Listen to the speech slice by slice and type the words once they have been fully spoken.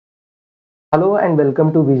Hello and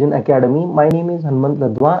welcome to Vision Academy. My name is Hanmant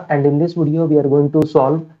Ladwa and in this video we are going to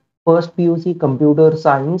solve first PUC Computer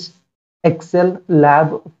Science Excel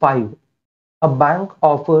Lab 5. A bank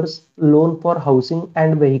offers loan for housing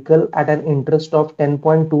and vehicle at an interest of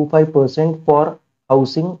 10.25% for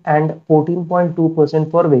housing and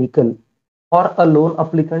 14.2% for vehicle. For a loan,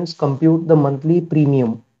 applicants compute the monthly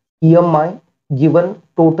premium EMI given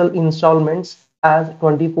total installments as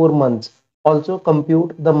 24 months. Also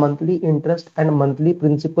compute the monthly interest and monthly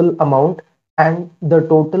principal amount and the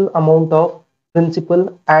total amount of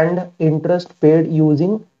principal and interest paid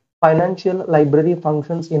using financial library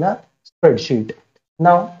functions in a spreadsheet.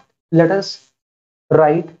 Now let us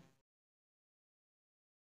write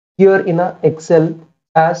here in a Excel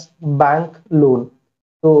as bank loan.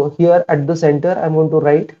 So here at the center I'm going to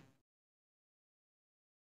write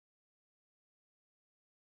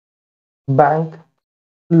bank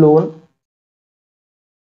loan,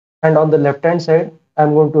 and on the left hand side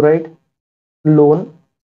I'm going to write loan.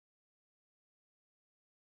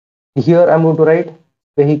 Here I'm going to write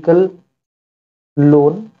vehicle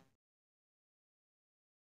loan,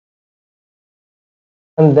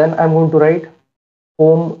 and then I'm going to write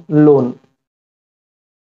home loan.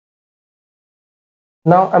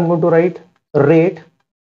 Now I'm going to write rate,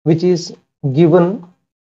 which is given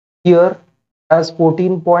here as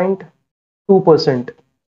 14.2%.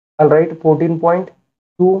 I'll write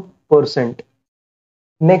 14.2%.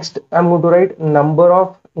 Next I'm going to write number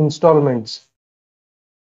of installments.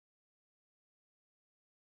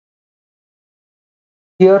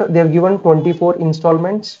 Here they have given 24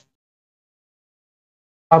 installments.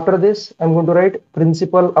 After this I'm going to write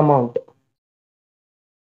principal amount.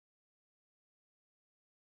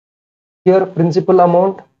 Here principal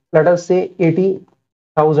amount, let us say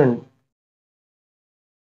 80,000.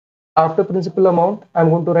 After principal amount I'm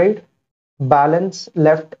going to write balance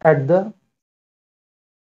left at the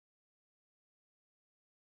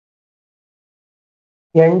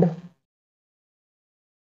end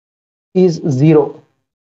is 0.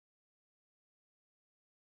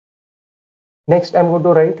 Next I'm going to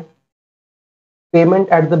write payment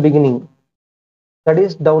at the beginning, that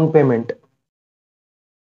is down payment.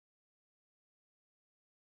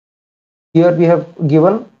 Here we have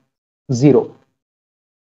given 0.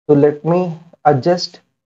 So let me adjust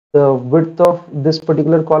the width of this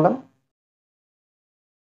particular column.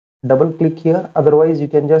 Double click here, otherwise you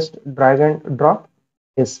can just drag and drop.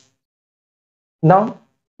 Yes. Now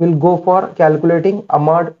we'll go for calculating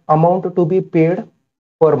amount to be paid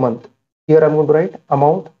per month. Here I'm going to write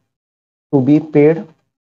amount to be paid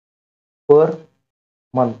per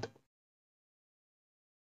month.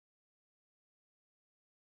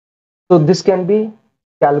 So this can be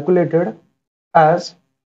calculated as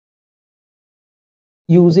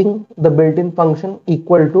using the built-in function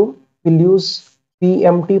equal to, we'll use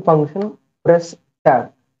PMT function, press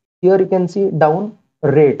tab. Here you can see down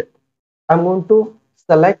rate. I'm going to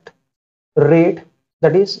select rate,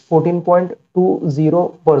 that is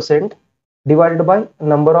 14.20% divided by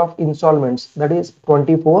number of installments, that is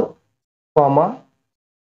 24, comma,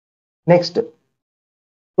 next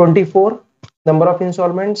 24 number of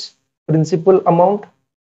installments, principal amount.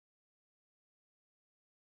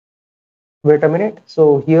 Wait a minute.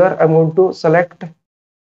 So here I'm going to select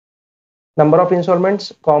number of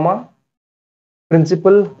installments, comma,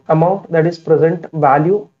 principal amount, that is present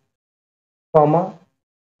value, comma,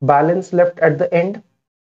 balance left at the end,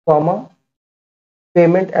 comma,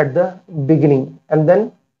 payment at the beginning, and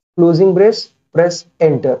then closing brace, press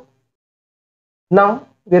enter. Now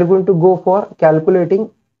we are going to go for calculating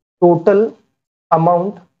total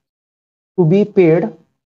amount to be paid,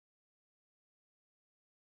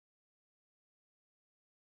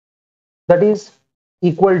 that is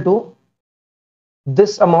equal to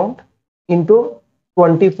this amount into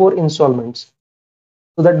 24 installments.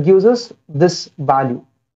 So that gives us this value.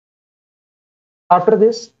 After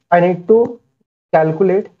this, I need to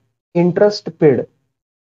calculate interest paid.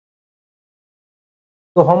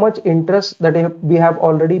 So how much interest that we have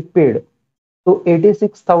already paid? So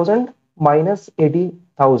 86,000 minus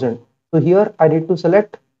 80,000. So here I need to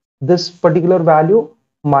select this particular value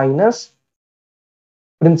minus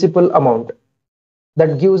principal amount.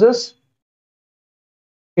 That gives us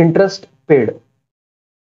interest paid.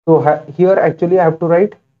 So here actually I have to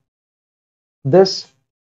write this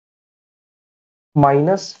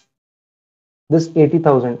minus this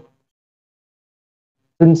 80,000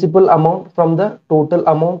 principal amount from the total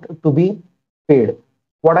amount to be paid.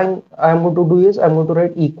 What I'm going to do is I'm going to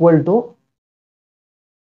write equal to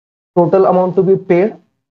total amount to be paid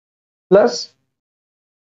plus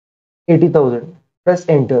 80,000. Press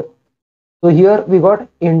enter. So here we got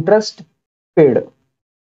interest paid.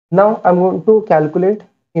 Now I'm going to calculate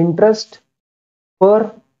interest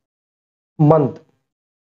per month.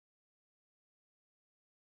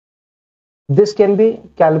 This can be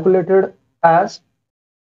calculated as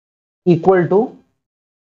equal to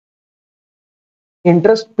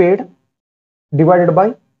interest paid divided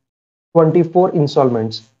by 24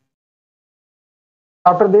 installments.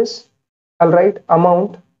 After this, I'll write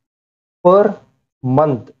amount per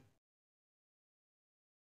month.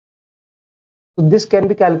 So this can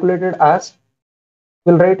be calculated as,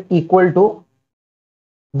 we'll write equal to,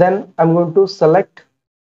 then I'm going to select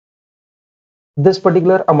this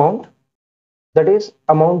particular amount, that is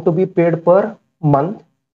amount to be paid per month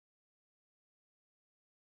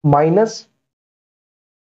minus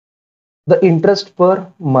the interest per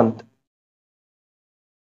month.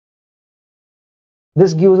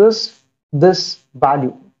 This gives us this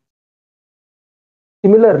value.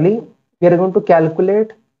 Similarly, we are going to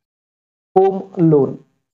calculate home loan.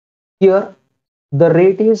 Here the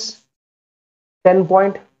rate is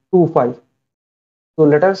 10.25. So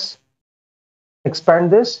let us expand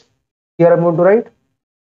this. Here I'm going to write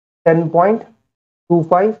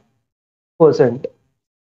 10.25%.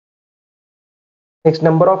 Next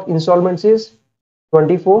number of installments is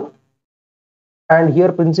 24, and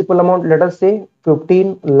here principal amount, let us say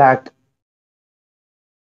 15 lakh.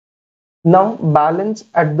 Now balance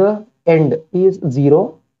at the end is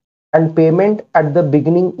 0 and payment at the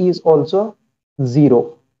beginning is also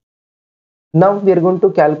 0. Now we are going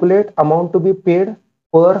to calculate amount to be paid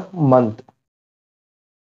per month.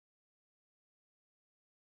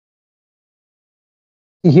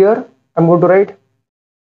 Here I'm going to write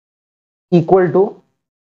equal to,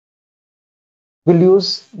 we'll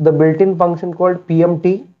use the built-in function called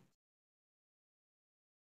PMT,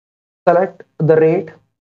 select the rate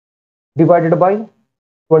divided by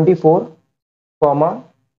 24, comma,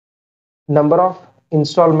 number of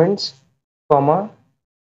installments, comma,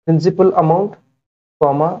 principal amount,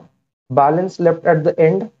 comma, balance left at the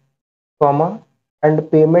end, comma, and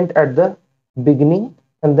payment at the beginning,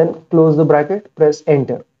 and then close the bracket, press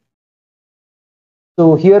enter.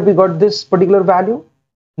 So here we got this particular value.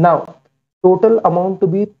 Now total amount to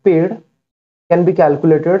be paid can be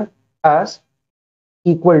calculated as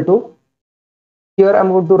equal to, here I'm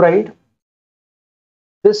going to write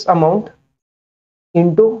this amount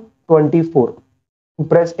into 24,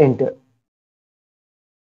 press enter.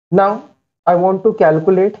 Now I want to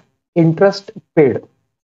calculate interest paid.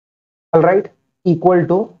 I'll write equal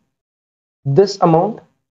to this amount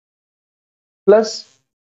plus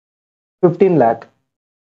 15 lakh.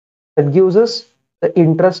 That gives us the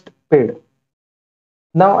interest paid.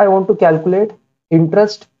 Now I want to calculate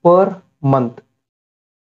interest per month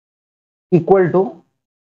equal to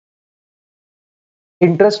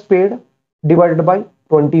interest paid divided by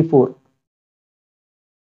 24.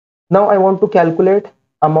 Now I want to calculate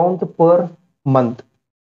amount per month.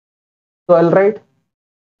 So I'll write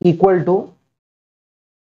equal to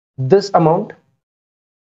this amount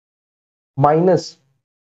minus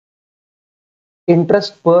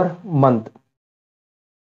interest per month.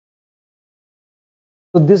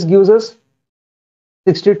 So this gives us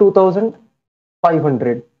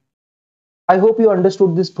 62,500. I hope you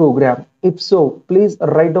understood this program. If so, please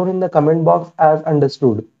write down in the comment box as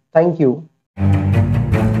understood. Thank you.